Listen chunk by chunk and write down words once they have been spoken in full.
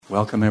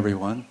Welcome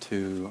everyone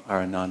to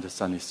our Ananda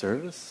Sunday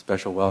service.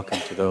 Special welcome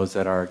to those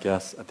that are our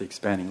guests at the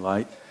Expanding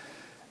Light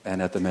and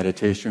at the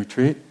meditation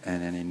retreat,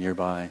 and any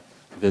nearby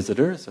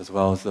visitors, as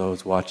well as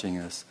those watching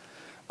us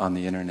on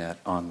the internet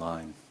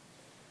online.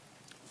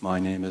 My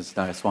name is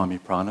Nayaswami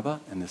Pranava,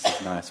 and this is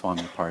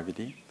Nayaswami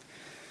Parvati.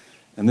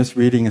 And this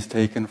reading is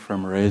taken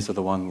from Rays of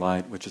the One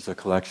Light, which is a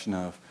collection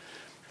of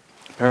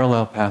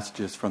parallel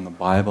passages from the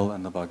Bible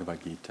and the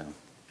Bhagavad Gita.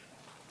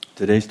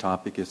 Today's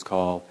topic is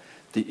called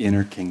The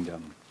Inner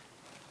Kingdom.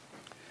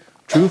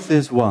 Truth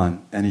is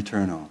one and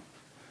eternal.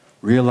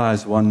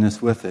 Realize oneness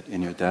with it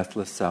in your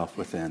deathless self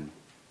within.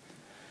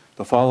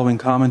 The following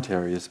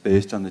commentary is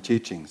based on the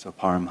teachings of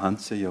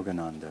Paramhansa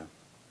Yogananda.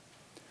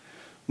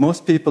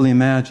 Most people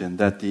imagine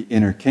that the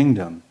inner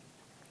kingdom,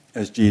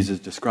 as Jesus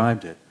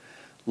described it,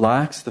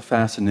 lacks the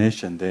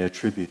fascination they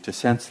attribute to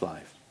sense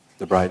life,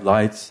 the bright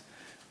lights,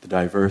 the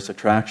diverse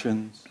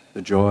attractions,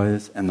 the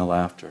joys, and the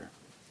laughter.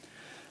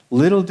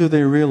 Little do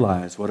they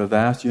realize what a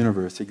vast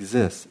universe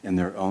exists in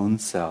their own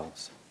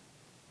selves.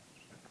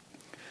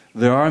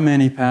 There are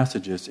many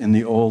passages in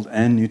the Old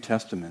and New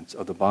Testaments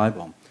of the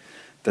Bible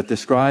that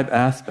describe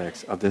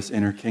aspects of this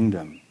inner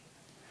kingdom.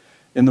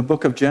 In the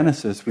book of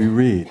Genesis we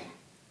read,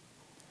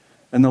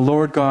 "And the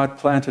Lord God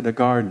planted a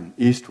garden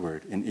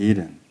eastward in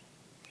Eden,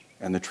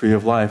 and the tree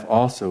of life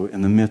also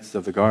in the midst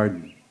of the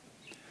garden,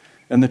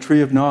 and the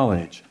tree of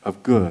knowledge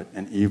of good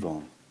and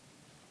evil."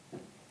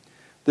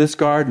 This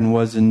garden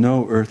was in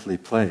no earthly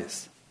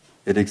place.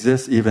 It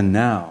exists even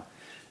now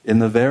in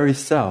the very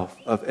self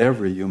of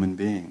every human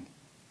being.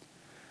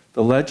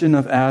 The legend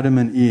of Adam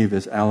and Eve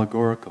is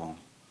allegorical.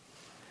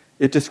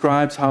 It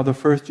describes how the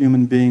first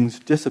human beings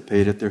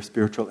dissipated their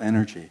spiritual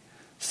energy,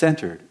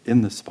 centered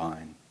in the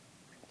spine.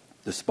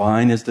 The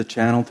spine is the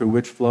channel through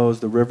which flows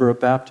the river of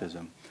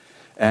baptism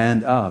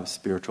and of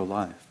spiritual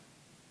life.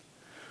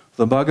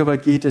 The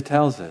Bhagavad Gita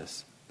tells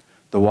us,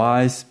 the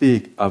wise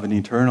speak of an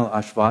eternal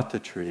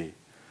Ashvata tree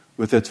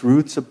with its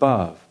roots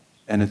above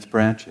and its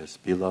branches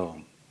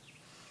below.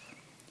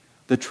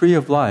 The tree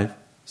of life,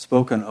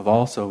 spoken of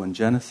also in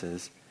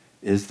Genesis,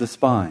 is the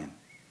spine.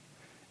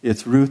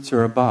 Its roots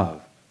are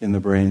above in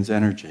the brain's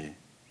energy.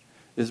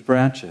 Its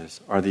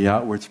branches are the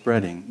outward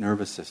spreading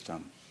nervous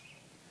system.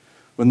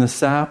 When the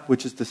sap,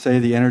 which is to say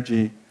the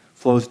energy,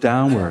 flows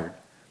downward,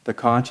 the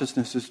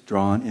consciousness is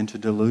drawn into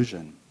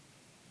delusion.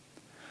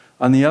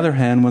 On the other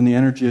hand, when the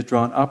energy is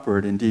drawn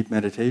upward in deep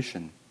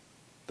meditation,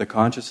 the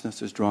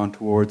consciousness is drawn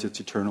towards its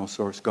eternal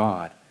source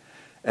God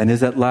and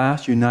is at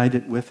last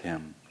united with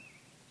Him.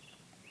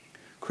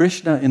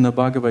 Krishna in the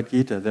Bhagavad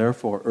Gita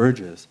therefore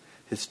urges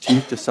his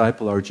chief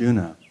disciple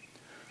Arjuna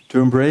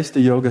to embrace the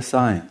yoga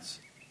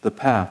science, the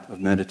path of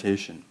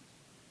meditation.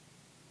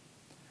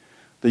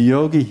 The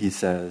yogi, he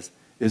says,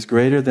 is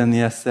greater than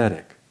the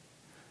ascetic,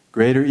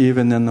 greater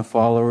even than the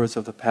followers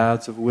of the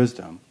paths of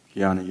wisdom,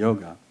 jnana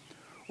yoga,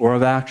 or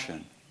of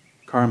action,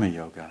 karma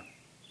yoga.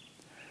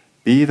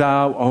 Be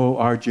thou, O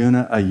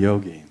Arjuna, a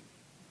yogi.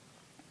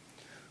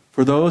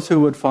 For those who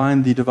would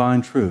find the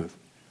divine truth,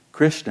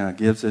 Krishna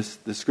gives us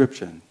the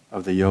description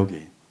of the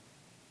yogi.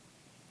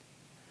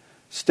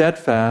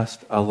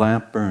 Steadfast a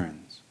lamp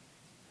burns,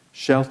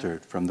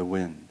 sheltered from the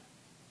wind.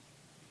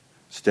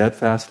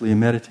 Steadfastly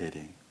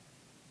meditating,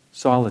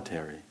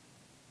 solitary.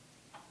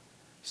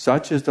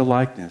 Such is the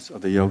likeness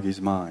of the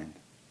yogi's mind,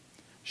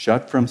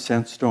 shut from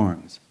sense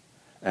storms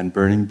and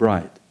burning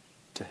bright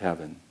to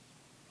heaven.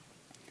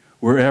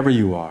 Wherever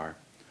you are,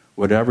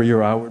 whatever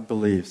your outward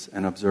beliefs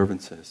and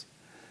observances,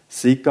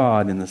 seek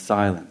God in the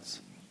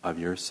silence of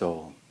your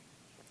soul.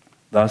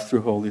 Thus,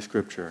 through Holy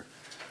Scripture,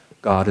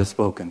 God has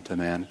spoken to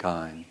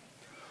mankind.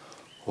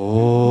 Om.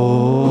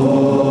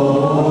 Om.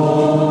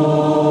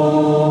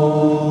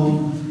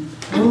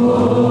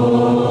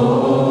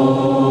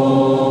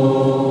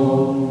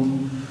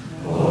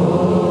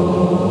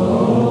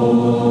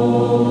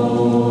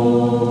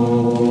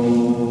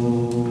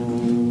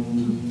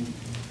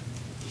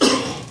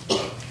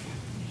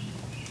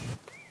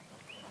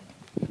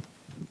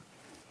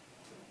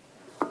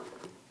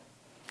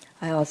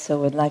 I also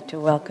would like to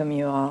welcome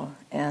you all,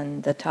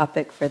 and the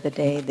topic for the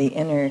day, the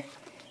inner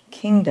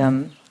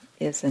kingdom,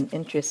 is an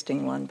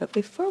interesting one. But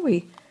before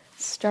we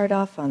start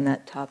off on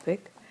that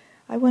topic,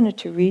 I wanted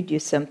to read you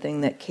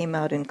something that came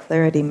out in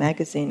Clarity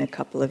magazine a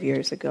couple of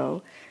years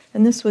ago,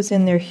 and this was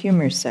in their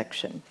humor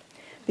section.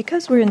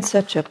 Because we're in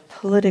such a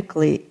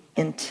politically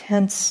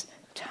intense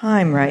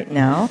time right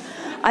now,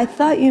 I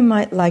thought you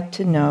might like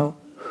to know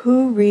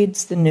who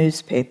reads the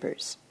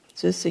newspapers.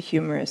 So this is a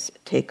humorous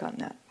take on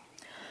that.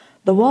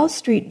 The Wall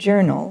Street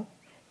Journal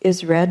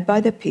is read by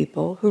the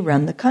people who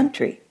run the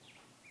country.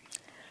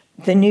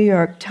 The New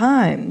York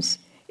Times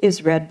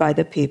is read by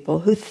the people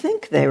who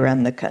think they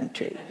run the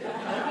country.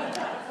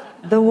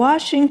 The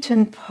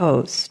Washington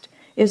Post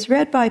is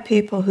read by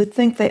people who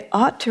think they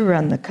ought to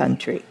run the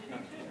country.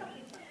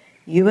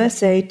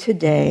 USA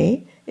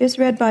Today is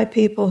read by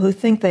people who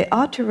think they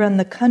ought to run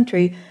the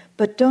country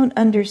but don't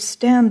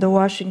understand the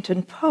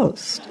Washington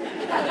Post.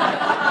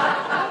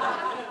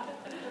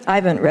 I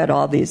haven't read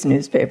all these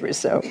newspapers,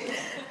 so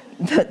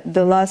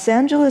The Los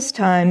Angeles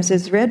Times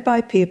is read by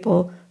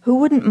people who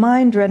wouldn't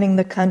mind running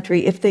the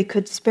country if they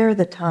could spare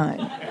the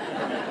time.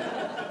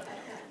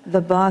 The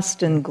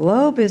Boston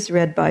Globe is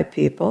read by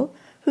people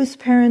whose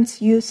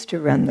parents used to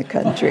run the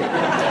country.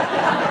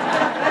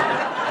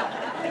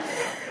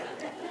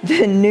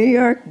 The New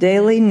York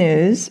Daily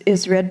News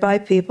is read by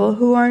people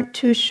who aren't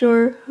too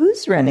sure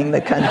who's running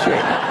the country.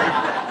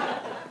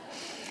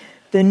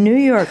 The New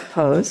York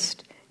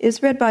Post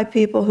is read by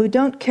people who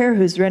don't care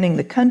who's running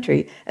the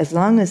country as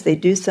long as they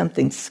do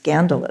something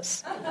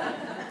scandalous.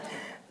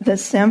 The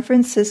San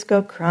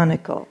Francisco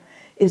Chronicle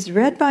is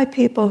read by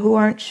people who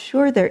aren't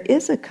sure there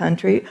is a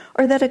country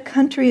or that a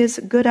country is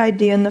a good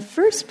idea in the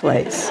first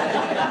place.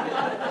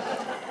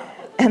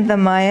 And the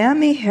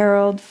Miami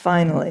Herald,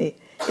 finally,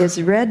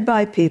 is read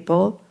by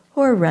people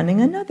who are running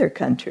another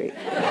country.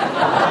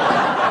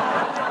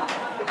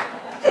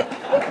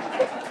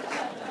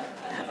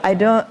 I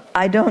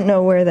don't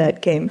know where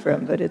that came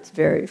from, but it's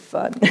very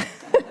fun.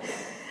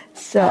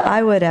 So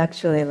I would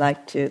actually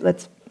like to,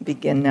 let's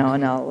begin now,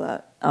 and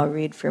I'll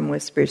read from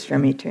Whispers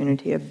from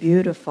Eternity, a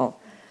beautiful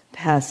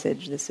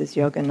passage. This is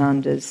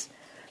Yogananda's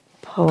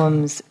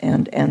Poems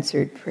and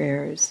Answered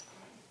Prayers.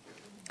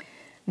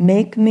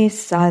 Make me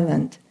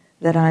silent,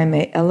 that I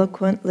may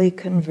eloquently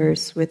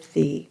converse with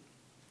thee.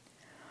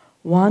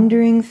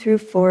 Wandering through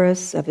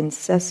forests of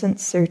incessant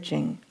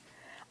searching,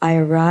 I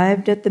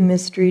arrived at the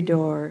mystery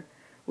door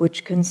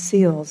which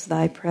conceals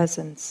thy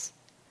presence.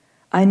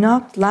 I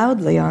knocked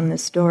loudly on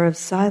this door of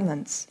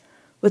silence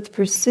with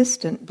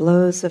persistent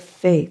blows of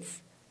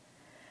faith.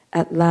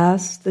 At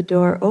last the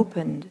door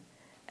opened,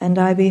 and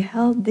I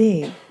beheld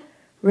thee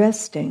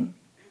resting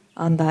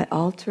on thy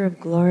altar of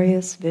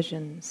glorious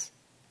visions.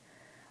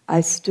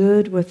 I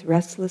stood with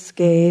restless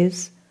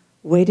gaze,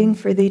 waiting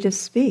for thee to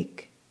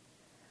speak.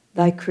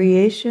 Thy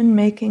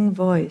creation-making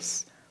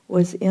voice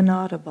was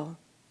inaudible.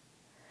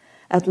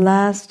 At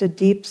last a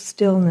deep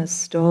stillness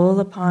stole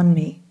upon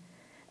me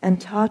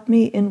and taught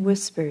me in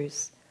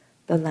whispers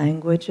the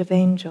language of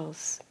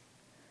angels.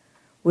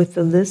 With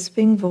the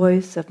lisping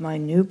voice of my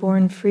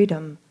newborn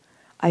freedom,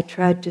 I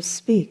tried to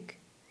speak.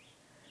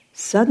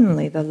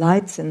 Suddenly the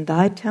lights in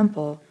thy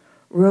temple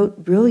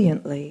wrote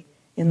brilliantly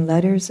in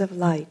letters of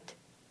light.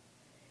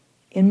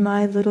 In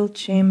my little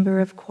chamber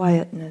of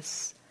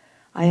quietness,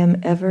 I am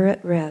ever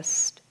at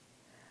rest.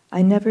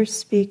 I never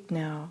speak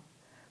now,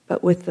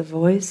 but with the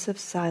voice of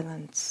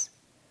silence.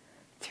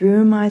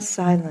 Through my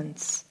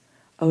silence,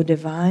 O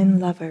divine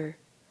lover,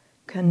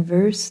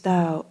 converse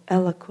thou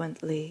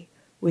eloquently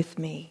with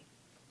me.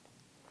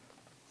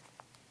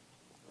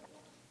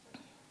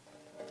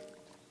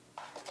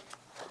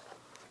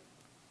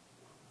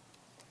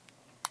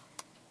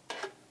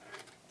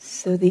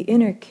 So the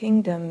inner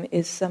kingdom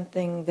is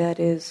something that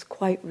is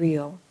quite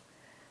real.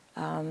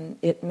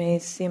 It may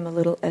seem a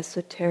little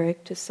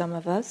esoteric to some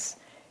of us,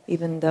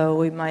 even though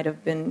we might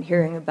have been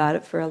hearing about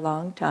it for a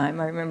long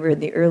time. I remember in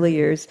the early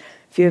years,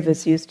 a few of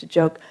us used to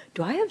joke,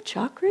 do I have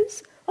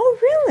chakras? Oh,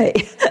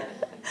 really?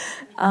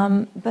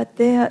 But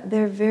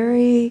they're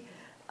very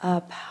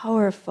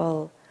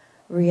powerful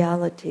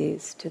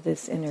realities to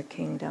this inner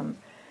kingdom.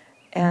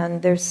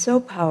 And they're so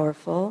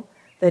powerful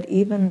that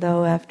even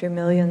though after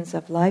millions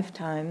of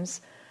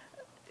lifetimes,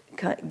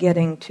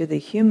 getting to the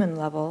human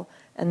level,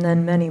 and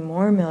then many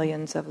more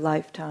millions of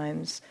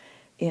lifetimes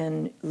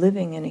in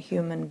living in a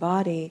human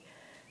body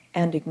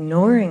and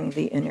ignoring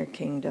the inner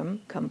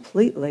kingdom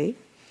completely,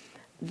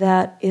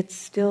 that it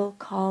still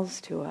calls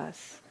to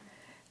us.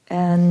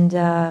 And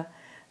I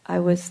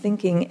was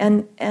thinking,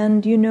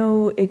 and you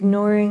know,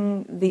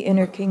 ignoring the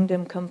inner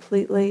kingdom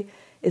completely,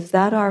 is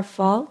that our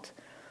fault?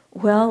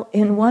 Well,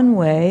 in one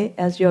way,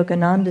 as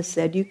Yogananda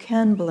said, you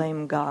can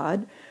blame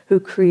God who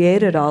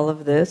created all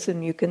of this,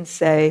 and you can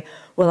say,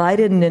 well, I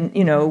didn't,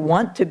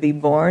 want to be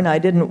born, I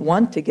didn't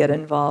want to get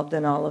involved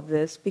in all of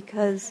this,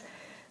 because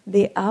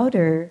the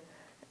outer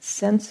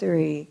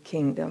sensory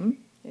kingdom,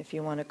 if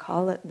you want to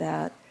call it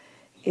that,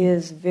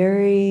 is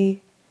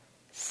very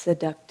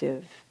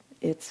seductive.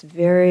 It's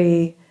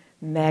very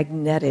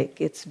magnetic.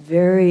 It's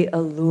very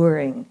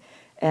alluring.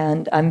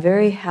 And I'm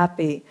very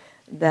happy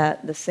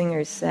that the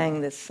singers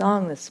sang this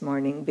song this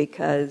morning,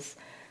 because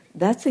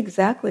that's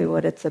exactly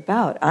what it's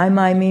about. I,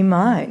 me,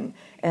 mine,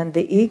 and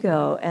the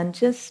ego, and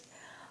just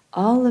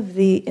all of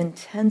the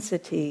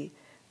intensity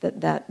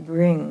that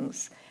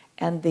brings,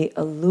 and the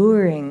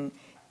alluring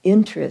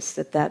interest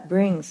that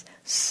brings.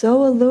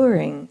 So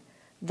alluring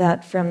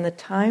that from the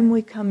time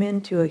we come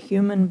into a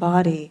human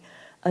body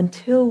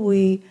until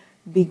we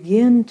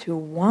begin to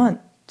want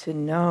to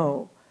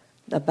know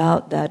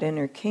about that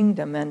inner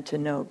kingdom and to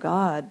know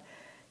God,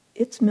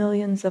 it's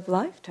millions of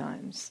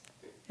lifetimes.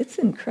 It's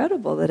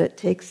incredible that it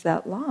takes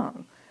that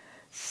long.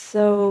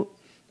 So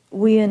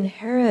we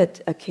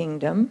inherit a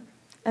kingdom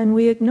and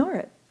we ignore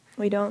it.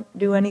 We don't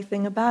do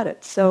anything about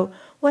it. So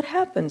what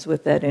happens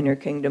with that inner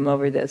kingdom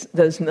over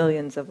those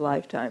millions of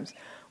lifetimes?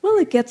 Well,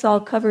 it gets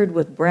all covered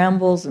with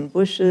brambles and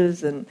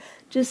bushes and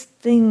just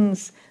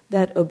things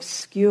that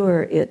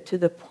obscure it to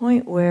the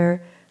point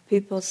where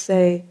people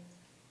say,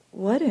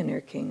 what inner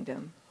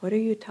kingdom? What are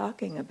you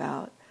talking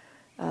about?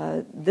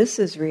 This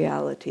is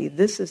reality.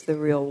 This is the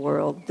real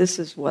world. This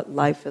is what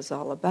life is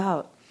all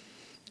about.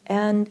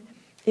 And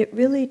it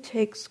really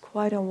takes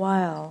quite a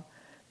while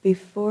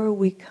before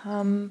we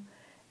come,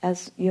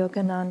 as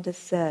Yogananda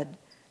said,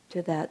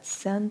 to that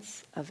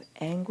sense of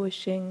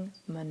anguishing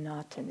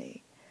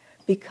monotony.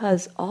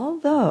 Because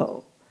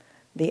although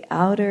the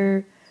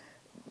outer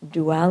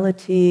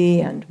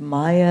duality and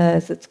Maya,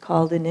 as it's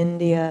called in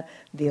India,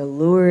 the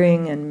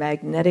alluring and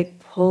magnetic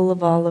pull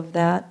of all of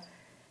that,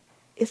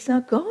 it's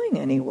not going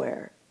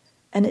anywhere.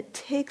 And it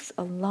takes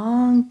a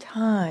long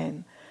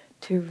time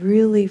to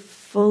really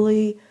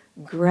fully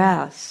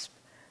grasp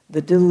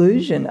the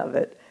delusion of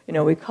it.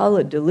 We call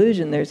it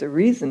delusion. There's a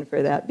reason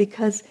for that,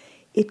 because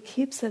it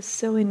keeps us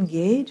so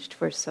engaged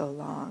for so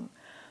long.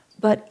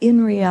 But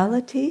in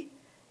reality,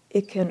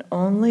 it can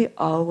only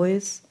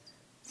always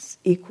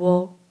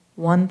equal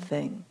one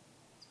thing: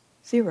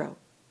 zero.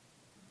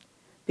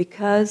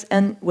 Because,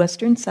 and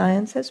Western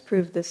science has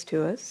proved this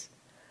to us,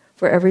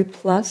 for every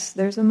plus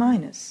there's a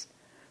minus.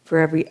 For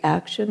every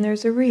action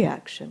there's a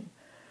reaction.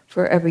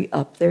 For every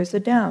up there's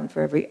a down.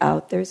 For every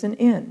out there's an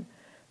in.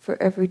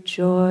 For every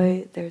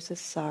joy there's a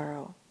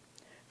sorrow.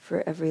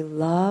 For every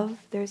love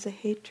there's a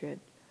hatred.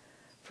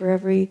 For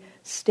every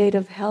state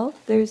of health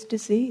there's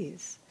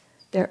disease.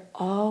 They're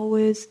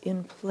always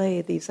in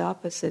play, these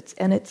opposites.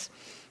 And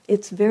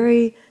it's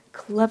very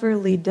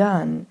cleverly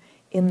done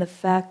in the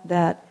fact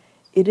that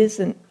it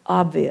isn't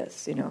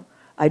obvious,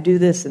 I do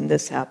this and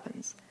this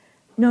happens.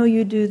 No,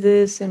 you do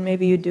this and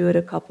maybe you do it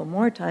a couple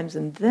more times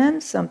and then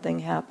something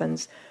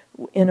happens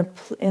in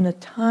a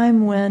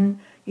time when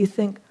you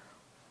think,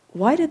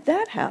 why did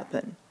that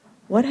happen?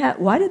 Why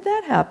did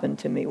that happen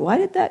to me? Why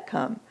did that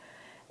come?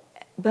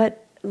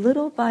 But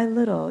little by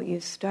little you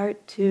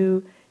start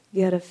to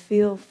get a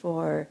feel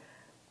for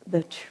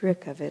the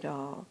trick of it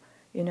all.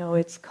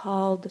 It's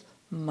called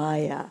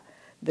Maya,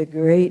 the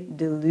great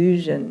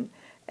delusion.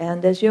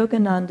 And as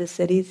Yogananda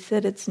said, he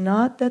said it's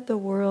not that the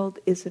world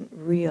isn't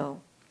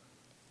real.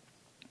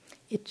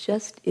 It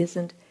just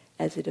isn't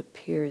as it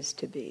appears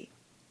to be.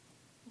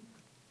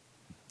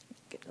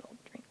 Get a little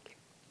drink here.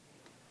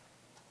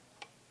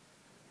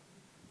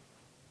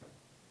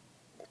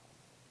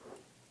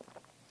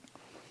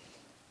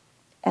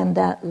 And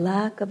that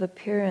lack of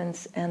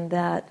appearance and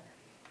that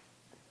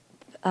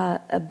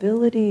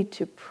ability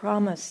to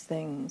promise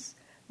things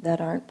that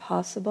aren't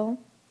possible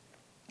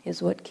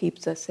is what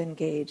keeps us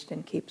engaged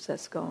and keeps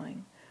us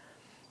going.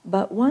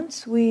 But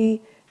once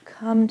we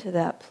come to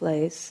that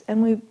place,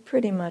 and we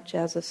pretty much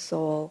as a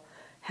soul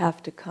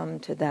have to come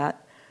to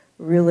that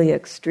really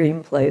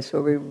extreme place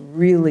where we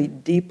really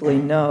deeply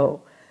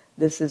know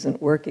this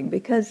isn't working,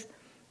 because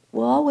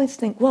we'll always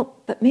think, well,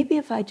 but maybe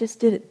if I just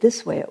did it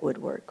this way it would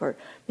work, or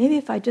maybe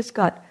if I just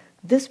got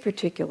this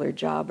particular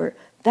job or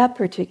that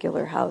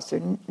particular house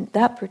or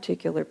that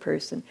particular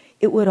person,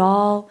 it would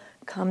all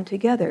come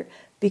together.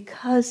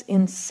 Because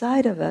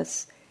inside of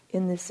us,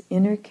 in this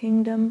inner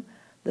kingdom,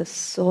 the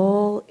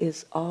soul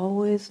is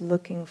always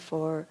looking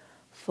for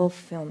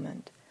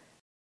fulfillment,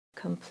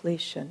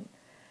 completion,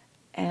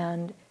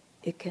 and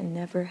it can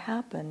never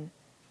happen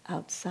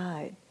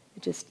outside.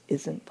 It just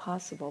isn't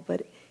possible.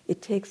 But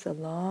it takes a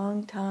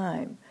long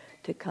time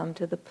to come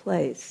to the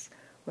place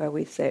where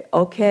we say,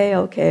 okay,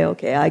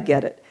 I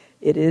get it.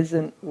 It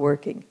isn't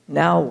working.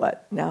 Now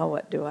what? Now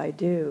what do I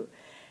do?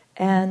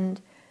 And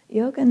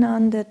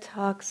Yogananda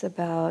talks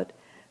about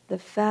the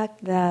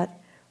fact that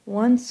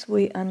once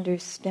we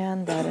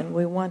understand that and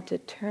we want to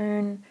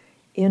turn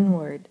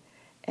inward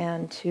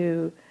and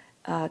to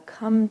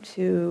come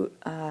to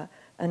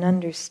an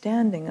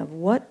understanding of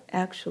what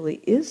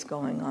actually is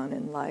going on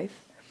in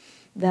life,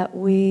 that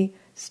we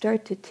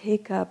start to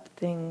take up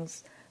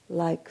things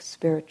like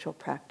spiritual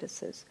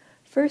practices.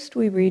 First,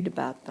 we read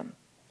about them.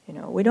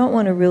 We don't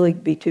want to really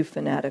be too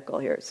fanatical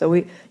here. So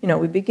we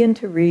begin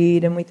to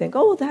read and we think,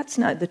 oh, that's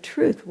not the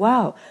truth.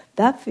 Wow,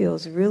 that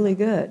feels really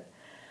good.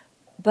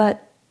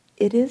 But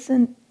it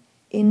isn't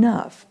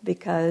enough,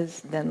 because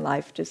then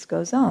life just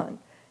goes on,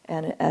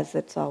 and as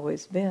it's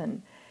always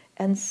been.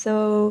 And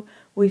so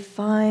we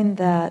find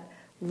that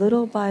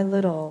little by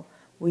little,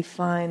 we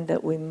find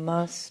that we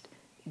must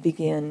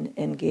begin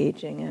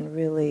engaging and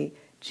really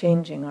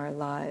changing our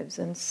lives.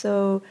 And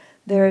so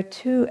there are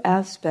two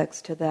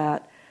aspects to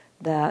that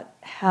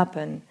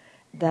happen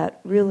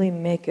that really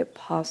make it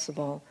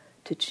possible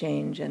to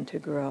change and to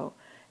grow.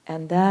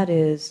 And that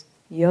is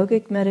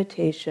yogic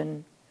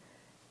meditation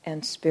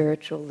and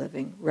spiritual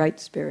living, right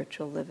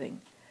spiritual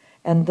living.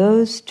 And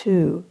those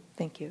two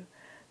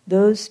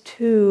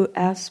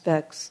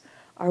aspects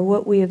are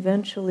what we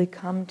eventually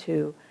come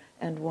to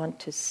and want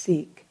to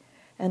seek.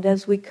 And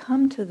as we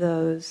come to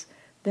those,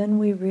 then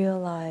we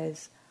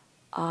realize,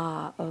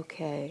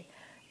 okay.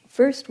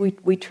 First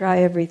we try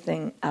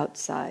everything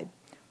outside.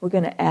 We're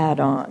going to add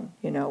on,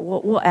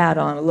 we'll add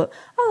on a little.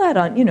 I'll add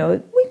on,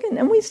 we can,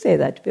 and we say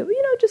that to people,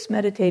 just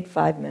meditate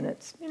 5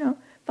 minutes,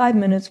 5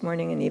 minutes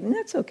morning and evening,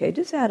 that's okay,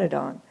 just add it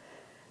on.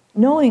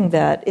 Knowing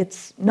that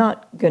it's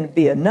not going to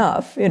be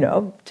enough,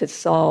 to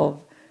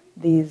solve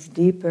these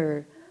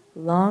deeper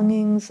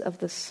longings of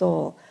the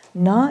soul,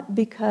 not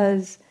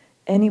because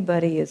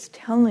anybody is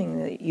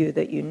telling you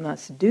that you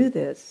must do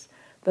this,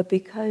 but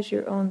because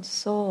your own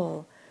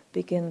soul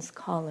begins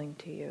calling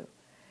to you.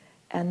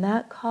 And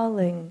that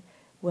calling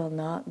will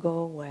not go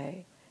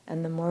away.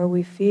 And the more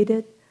we feed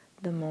it,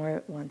 the more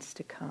it wants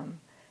to come.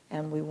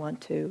 And we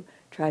want to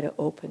try to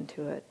open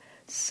to it.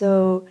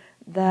 So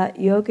that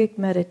yogic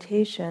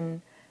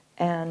meditation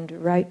and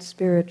right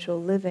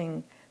spiritual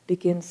living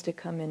begins to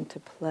come into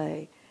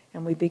play.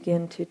 And we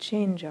begin to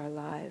change our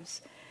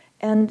lives.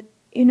 And,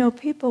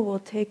 people will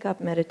take up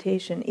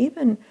meditation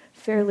even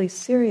fairly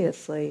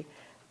seriously.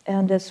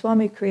 And as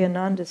Swami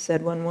Kriyananda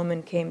said, one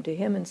woman came to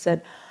him and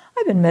said,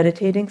 I've been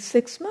meditating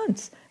 6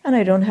 months and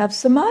I don't have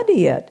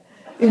samadhi yet.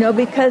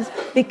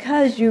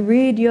 Because you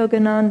read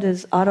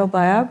Yogananda's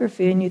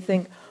autobiography and you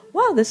think,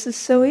 wow, this is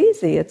so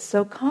easy, it's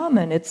so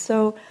common, it's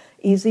so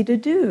easy to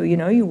do.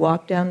 You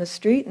walk down the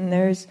street and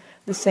there's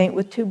the saint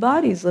with 2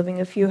 bodies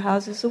living a few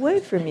houses away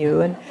from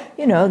you. And,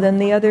 then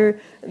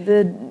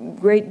the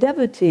great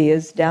devotee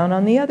is down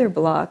on the other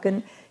block.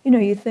 And,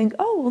 you think,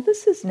 oh, well,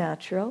 this is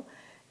natural.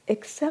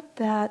 Except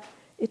that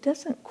it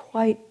doesn't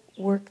quite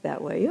work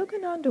that way.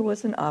 Yogananda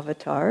was an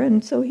avatar,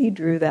 and so he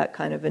drew that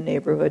kind of a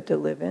neighborhood to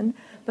live in.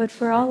 But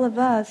for all of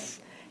us,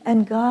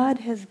 and God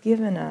has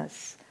given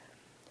us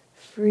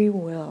free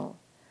will.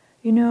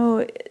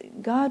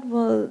 God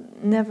will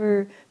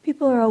never,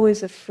 people are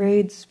always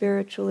afraid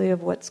spiritually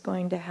of what's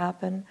going to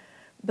happen,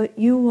 but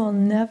you will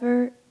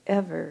never,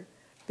 ever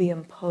be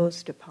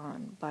imposed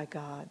upon by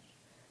God.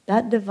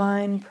 That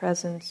divine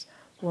presence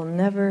will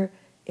never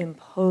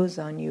impose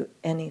on you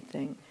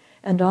anything.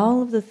 And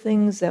all of the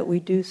things that we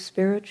do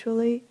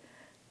spiritually,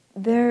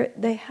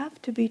 they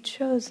have to be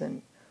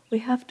chosen. We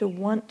have to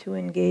want to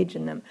engage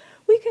in them.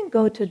 We can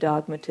go to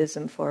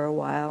dogmatism for a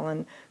while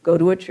and go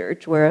to a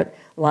church where it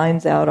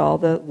lines out all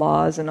the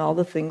laws and all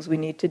the things we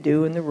need to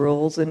do and the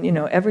rules and,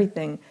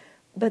 everything.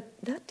 But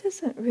that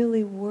doesn't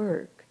really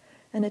work.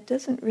 And it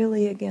doesn't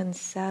really, again,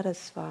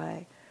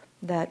 satisfy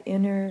that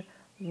inner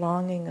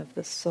longing of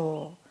the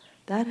soul.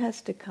 That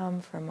has to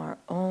come from our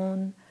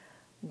own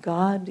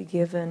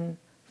God-given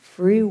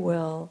free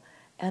will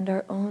and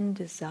our own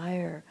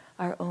desire,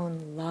 our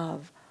own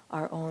love,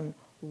 our own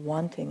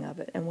wanting of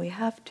it. And we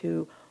have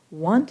to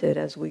want it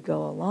as we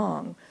go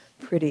along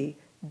pretty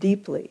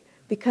deeply,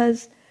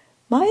 because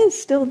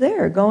Maya's still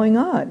there going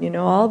on.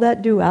 All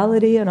that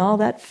duality and all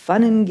that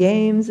fun and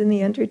games and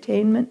the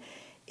entertainment,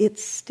 it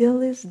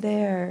still is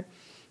there.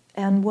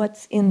 And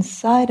what's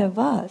inside of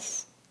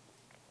us,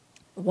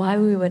 why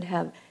we would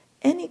have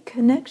any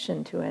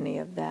connection to any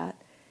of that,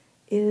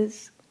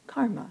 is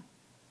karma.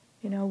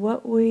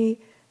 What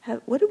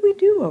did we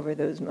do over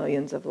those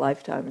millions of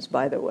lifetimes,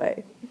 by the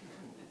way?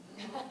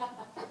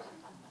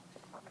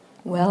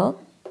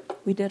 Well,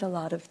 we did a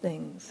lot of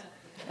things.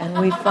 And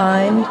we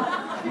find,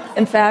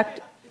 in fact,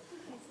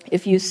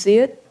 if you see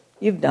it,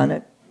 you've done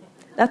it.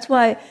 That's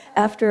why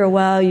after a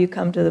while you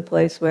come to the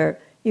place where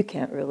you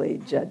can't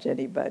really judge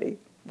anybody.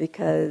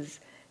 Because,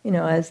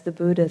 as the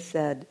Buddha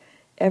said,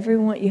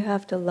 you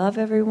have to love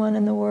everyone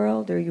in the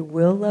world, or you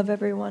will love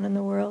everyone in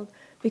the world,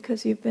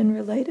 because you've been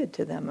related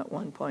to them at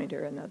one point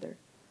or another.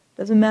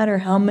 Doesn't matter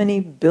how many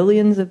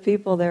billions of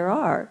people there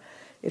are.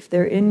 If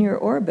they're in your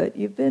orbit,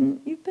 you've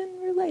been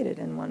related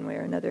in one way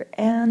or another.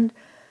 And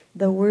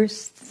the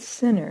worst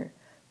sinner,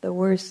 the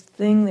worst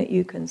thing that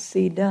you can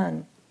see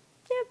done,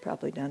 you've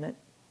probably done it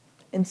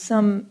in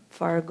some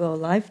far ago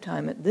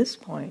lifetime at this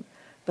point,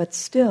 but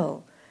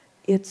still,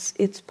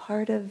 it's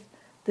part of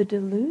the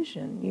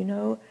delusion,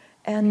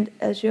 And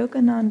as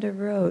Yogananda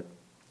wrote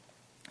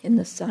in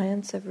The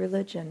Science of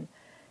Religion,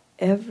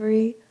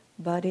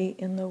 everybody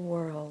in the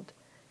world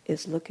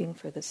is looking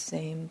for the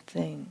same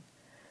thing.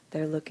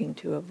 They're looking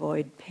to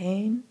avoid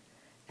pain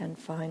and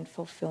find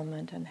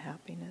fulfillment and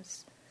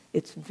happiness.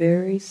 It's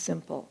very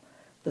simple.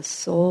 The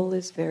soul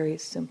is very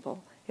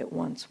simple. It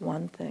wants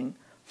one thing,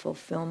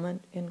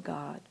 fulfillment in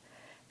God.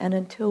 And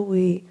until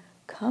we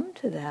come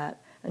to that,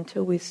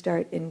 until we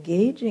start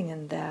engaging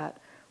in that,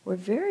 we're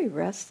very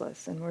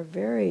restless and we're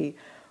very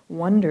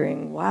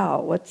wondering,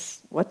 wow,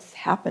 what's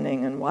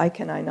happening and why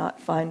can I not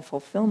find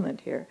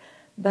fulfillment here?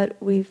 But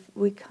we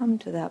come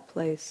to that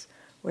place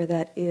where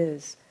that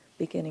is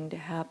beginning to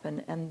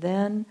happen, and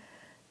then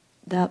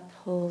that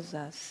pulls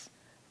us.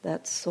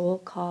 That soul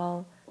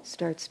call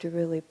starts to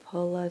really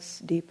pull us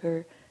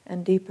deeper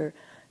and deeper.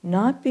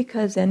 Not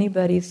because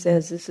anybody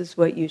says this is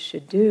what you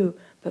should do,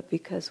 but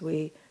because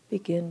we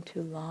begin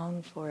to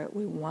long for it.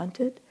 We want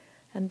it,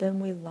 and then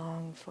we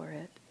long for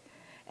it.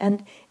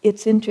 And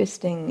it's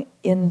interesting,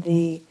 in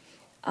the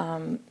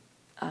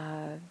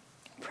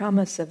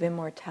Promise of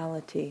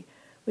Immortality,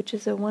 which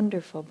is a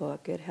wonderful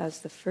book. It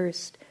has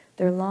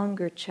they're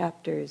longer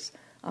chapters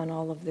on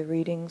all of the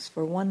readings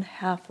for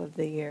 1/2 of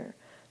the year.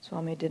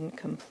 Swami didn't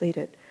complete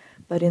it.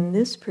 But in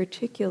this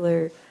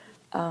particular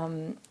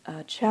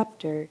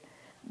chapter,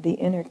 The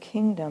Inner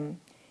Kingdom,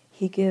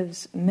 he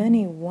gives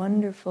many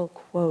wonderful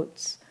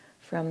quotes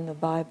from the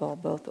Bible,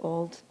 both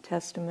Old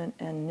Testament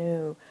and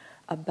New,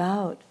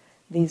 about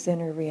these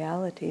inner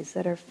realities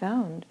that are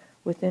found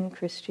within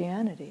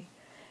Christianity.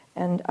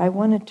 And I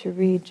wanted to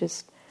read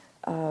just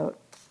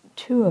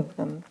two of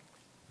them.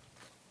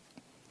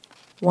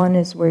 One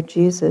is where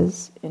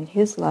Jesus, in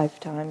his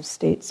lifetime,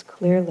 states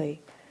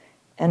clearly,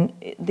 and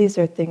these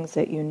are things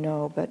that you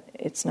know, but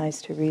it's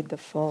nice to read the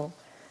full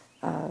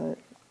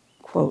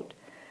quote.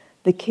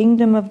 "The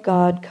kingdom of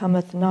God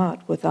cometh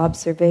not with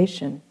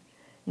observation,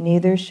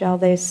 neither shall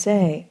they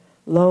say,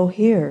 Lo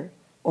here,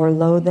 or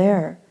lo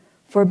there,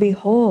 for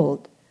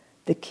behold,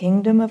 the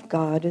kingdom of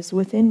God is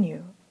within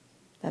you."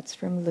 That's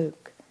from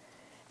Luke.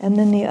 And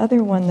then the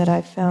other one that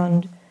I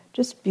found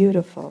just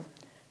beautiful,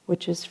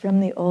 which is from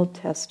the Old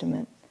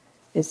Testament,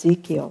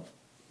 Ezekiel.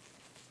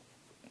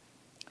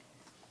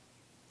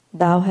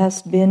 "Thou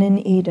hast been in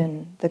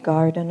Eden, the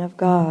garden of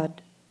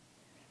God.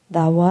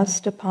 Thou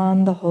wast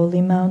upon the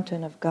holy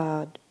mountain of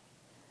God.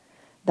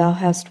 Thou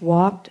hast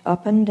walked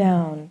up and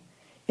down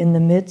in the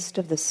midst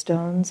of the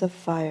stones of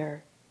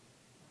fire."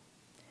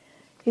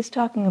 He's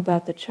talking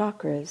about the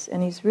chakras,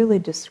 and he's really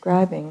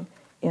describing,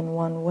 in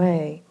one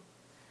way,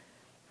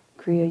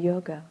 Kriya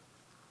Yoga.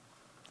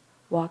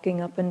 Walking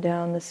up and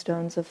down the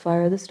stones of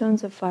fire. The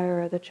stones of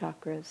fire are the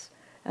chakras,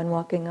 and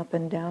walking up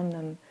and down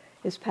them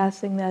is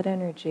passing that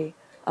energy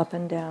up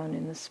and down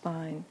in the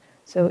spine.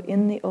 So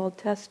in the Old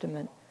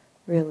Testament,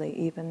 really,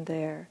 even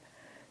there.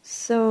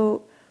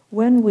 So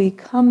when we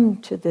come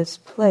to this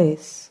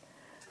place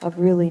of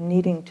really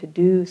needing to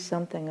do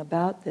something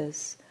about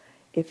this,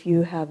 if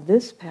you have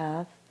this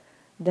path,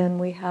 then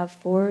we have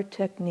 4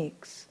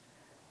 techniques,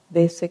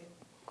 basic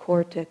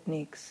core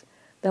techniques,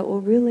 that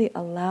will really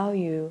allow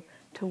you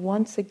to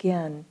once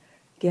again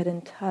get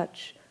in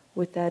touch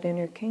with that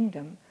inner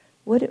kingdom.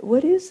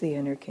 What is the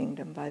inner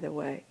kingdom, by the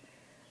way?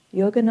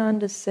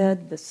 Yogananda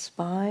said the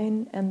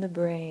spine and the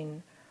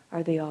brain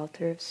are the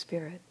altar of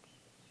spirit.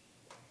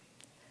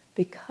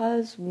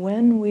 Because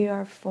when we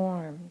are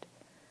formed,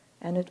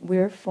 and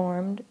we're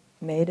formed,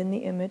 made in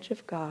the image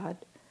of God,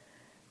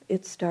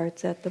 it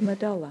starts at the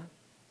medulla.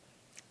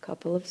 A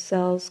couple of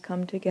cells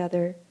come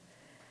together,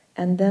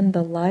 and then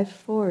the life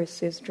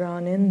force is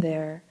drawn in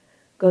there,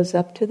 goes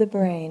up to the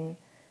brain,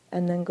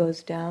 and then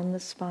goes down the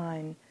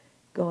spine,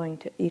 going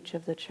to each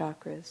of the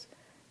chakras,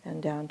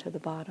 and down to the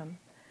bottom.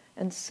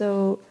 And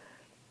so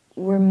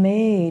we're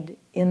made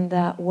in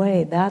that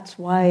way. That's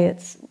why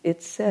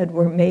it's said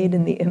we're made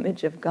in the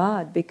image of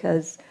God,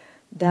 because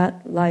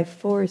that life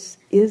force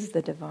is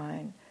the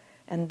divine,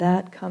 and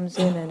that comes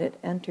in and it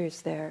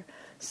enters there.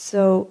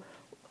 So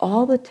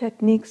all the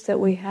techniques that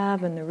we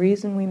have, and the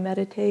reason we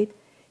meditate,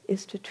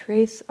 is to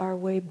trace our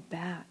way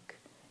back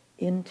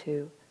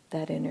into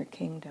that inner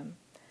kingdom.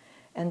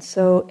 And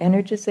so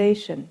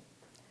energization,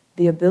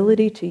 the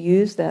ability to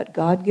use that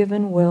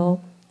God-given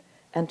will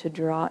and to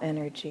draw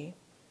energy,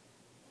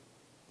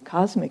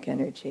 cosmic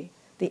energy,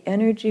 the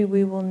energy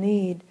we will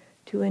need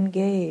to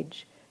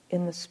engage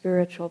in the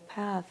spiritual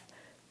path,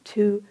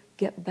 to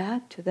get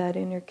back to that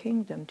inner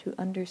kingdom, to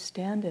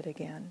understand it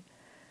again.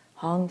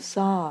 Hong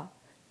Sa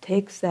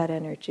takes that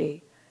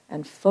energy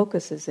and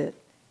focuses it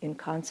in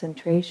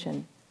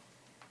concentration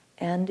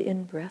and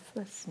in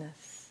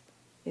breathlessness.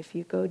 If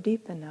you go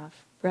deep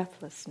enough,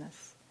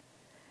 breathlessness.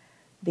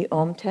 The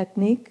Om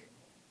technique,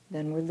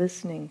 then we're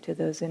listening to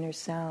those inner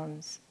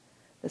sounds,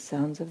 the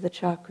sounds of the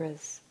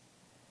chakras.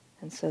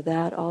 And so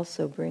that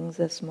also brings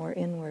us more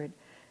inward.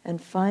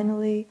 And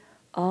finally,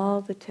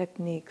 all the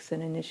techniques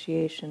and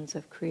initiations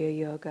of Kriya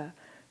Yoga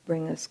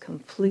bring us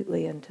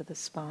completely into the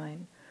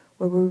spine,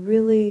 where we're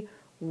really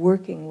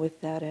working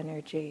with that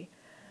energy.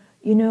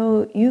 You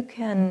know, you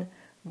can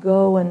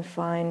go and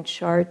find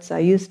charts. I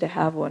used to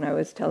have one, I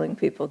was telling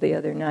people the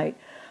other night,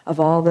 of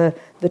all the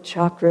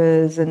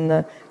chakras and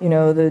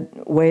the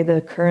way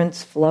the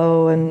currents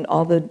flow and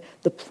all the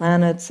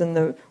planets and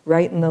the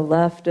right and the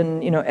left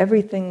and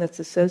everything that's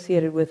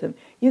associated with them.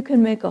 You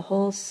can make a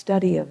whole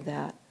study of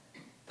that,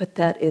 but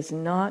that is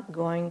not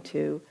going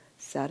to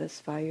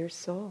satisfy your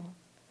soul.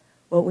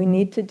 What we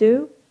need to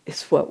do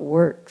is what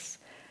works.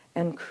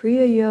 And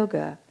Kriya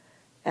Yoga,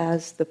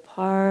 as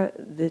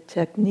the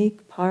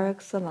technique par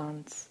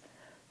excellence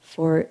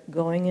for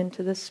going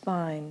into the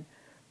spine,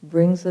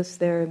 brings us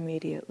there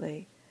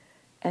immediately.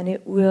 And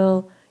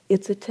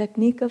it's a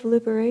technique of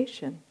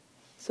liberation.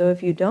 So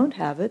if you don't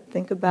have it,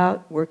 think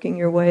about working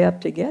your way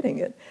up to getting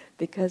it,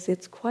 because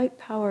it's quite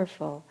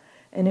powerful,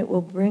 and it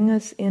will bring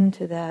us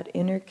into that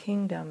inner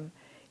kingdom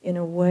in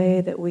a way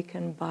that we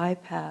can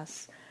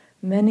bypass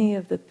many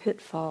of the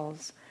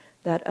pitfalls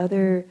that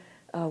other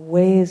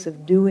ways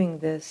of doing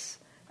this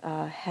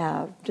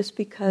have, just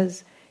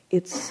because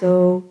it's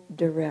so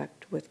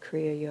direct with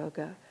Kriya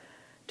Yoga.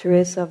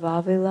 Teresa of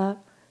Avila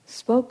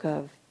spoke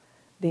of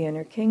the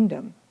inner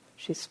kingdom.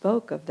 She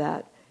spoke of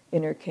that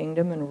inner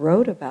kingdom and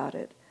wrote about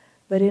it.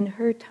 But in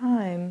her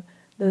time,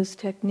 those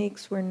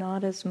techniques were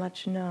not as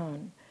much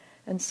known.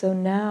 And so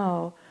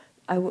now,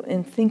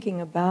 in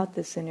thinking about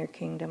this inner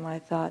kingdom, I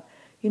thought,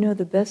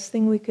 the best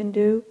thing we can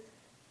do?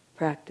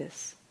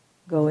 Practice.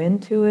 Go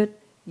into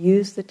it,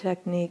 use the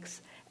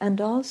techniques,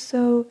 and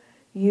also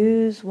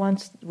use,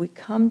 once we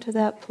come to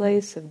that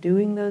place of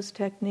doing those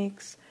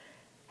techniques,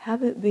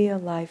 have it be a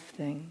life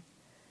thing.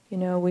 You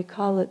know, we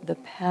call it the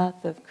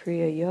path of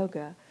Kriya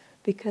Yoga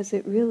because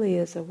it really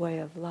is a way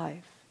of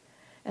life.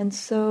 And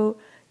so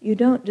you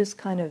don't just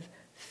kind of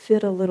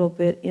fit a little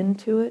bit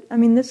into it. I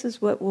mean, this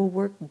is what will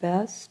work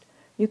best.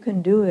 You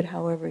can do it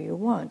however you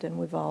want, and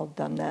we've all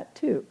done that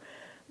too.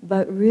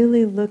 But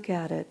really look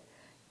at it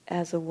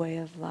as a way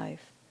of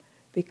life,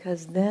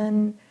 because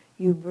then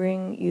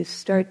you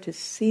start to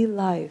see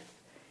life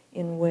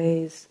in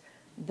ways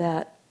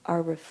that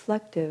are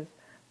reflective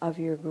of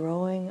your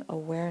growing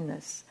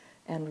awareness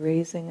and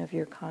raising of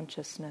your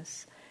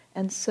consciousness.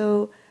 And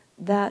so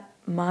that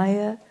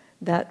Maya,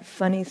 that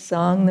funny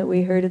song that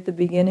we heard at the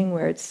beginning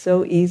where it's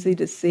so easy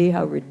to see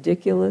how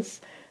ridiculous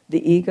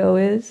the ego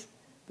is,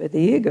 but the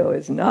ego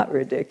is not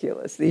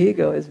ridiculous. The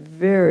ego is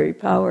very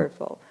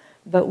powerful.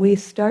 But we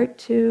start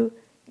to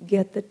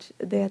get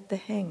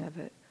the hang of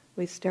it.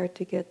 We start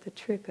to get the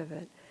trick of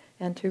it.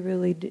 And to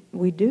really,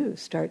 we do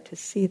start to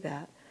see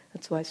that.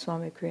 That's why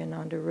Swami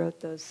Kriyananda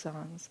wrote those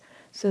songs,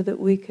 so that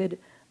we could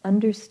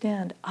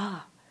understand,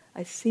 I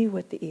see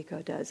what the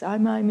ego does. I,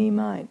 me,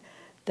 mine.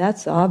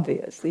 That's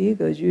obvious. The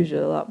ego is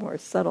usually a lot more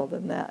subtle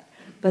than that.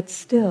 But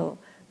still,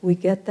 we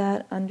get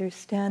that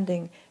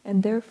understanding,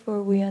 and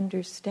therefore we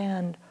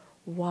understand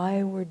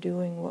why we're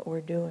doing what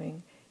we're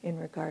doing in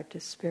regard to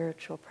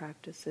spiritual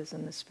practices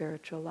and the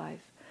spiritual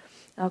life.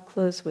 I'll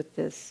close with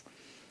this.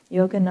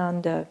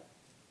 Yogananda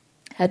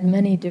had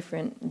many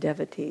different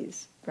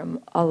devotees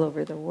from all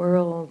over the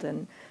world,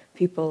 and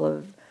people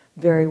of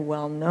very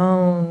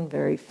well-known,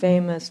 very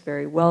famous,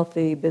 very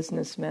wealthy,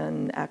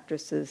 businessmen,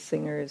 actresses,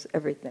 singers,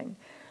 everything.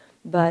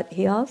 But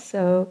he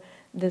also,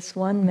 this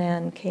one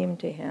man came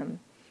to him,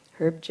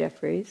 Herb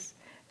Jeffries,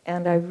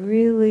 and I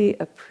really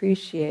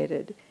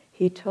appreciated,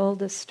 he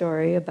told a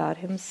story about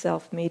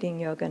himself meeting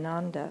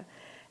Yogananda,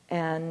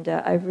 and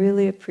I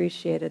really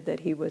appreciated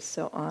that he was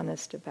so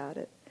honest about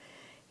it.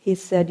 He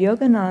said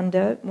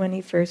Yogananda, when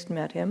he first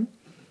met him,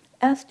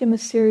 asked him a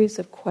series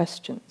of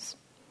questions.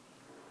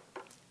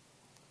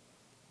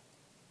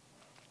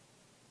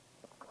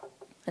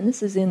 And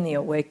this is in the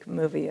Awake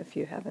movie. If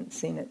you haven't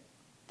seen it,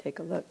 take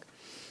a look.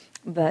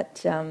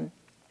 But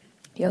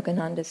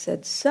Yogananda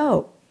said,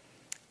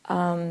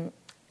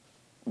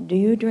 do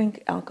you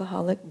drink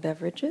alcoholic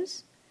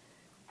beverages?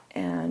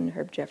 And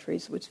Herb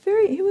Jeffries was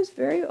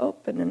very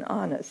open and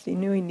honest. He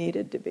knew he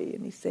needed to be.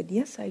 And he said,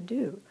 yes, I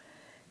do.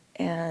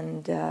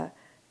 And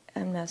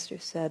Master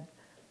said,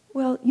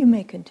 well, you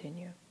may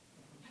continue.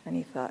 And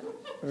he thought,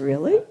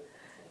 really?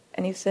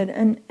 And he said,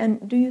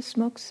 and do you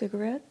smoke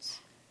cigarettes?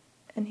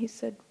 And he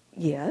said,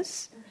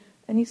 yes.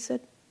 And he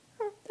said,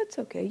 oh, that's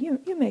okay,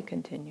 you may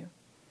continue.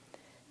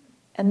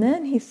 And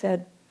then he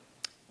said,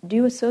 do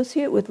you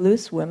associate with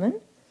loose women?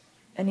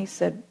 And he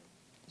said,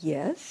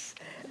 yes.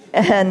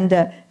 And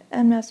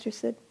Master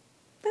said,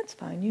 that's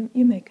fine,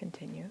 you may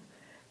continue.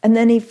 And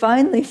then he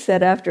finally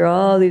said, after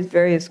all these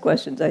various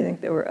questions, I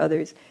think there were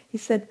others, he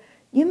said,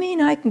 you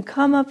mean I can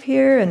come up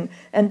here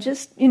and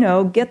just,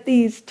 get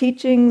these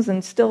teachings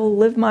and still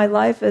live my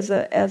life as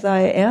I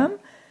am?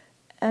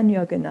 And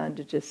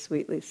Yogananda just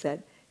sweetly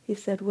said,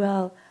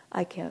 well,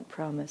 I can't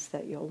promise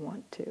that you'll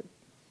want to.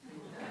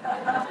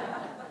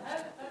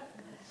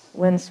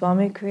 When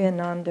Swami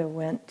Kriyananda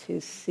went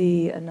to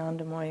see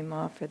Anandamoyi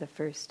Ma for the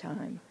first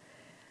time,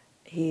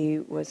 he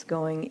was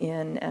going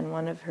in, and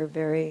one of her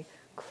very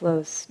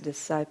close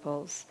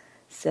disciples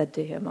said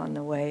to him on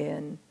the way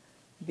in,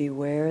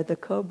 beware the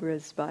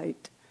cobra's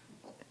bite.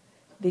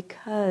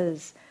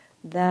 Because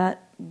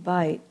that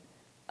bite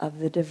of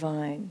the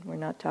divine, we're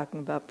not talking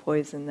about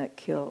poison that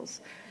kills,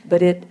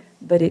 but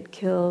it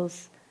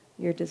kills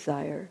your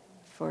desire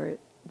for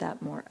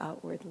that more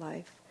outward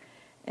life.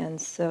 And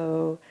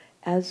so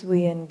as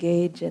we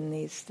engage in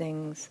these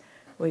things,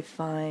 we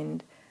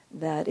find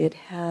that it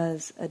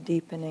has a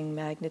deepening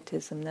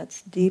magnetism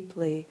that's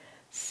deeply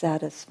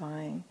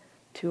satisfying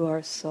to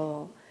our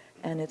soul,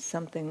 and it's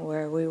something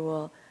where we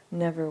will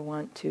never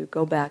want to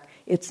go back.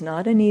 It's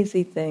not an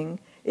easy thing.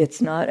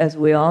 It's not, as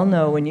we all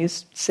know, when you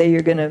say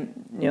you're going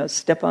to,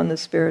 step on the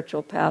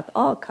spiritual path,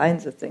 all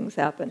kinds of things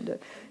happen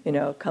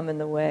to, come in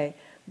the way.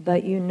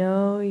 But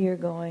you're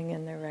going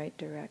in the right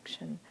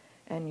direction,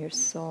 and your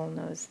soul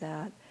knows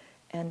that.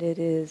 And it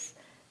is,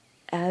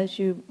 as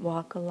you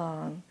walk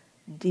along,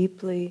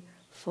 deeply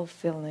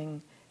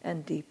fulfilling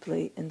and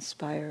deeply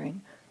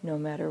inspiring, no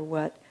matter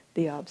what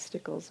the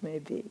obstacles may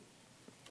be.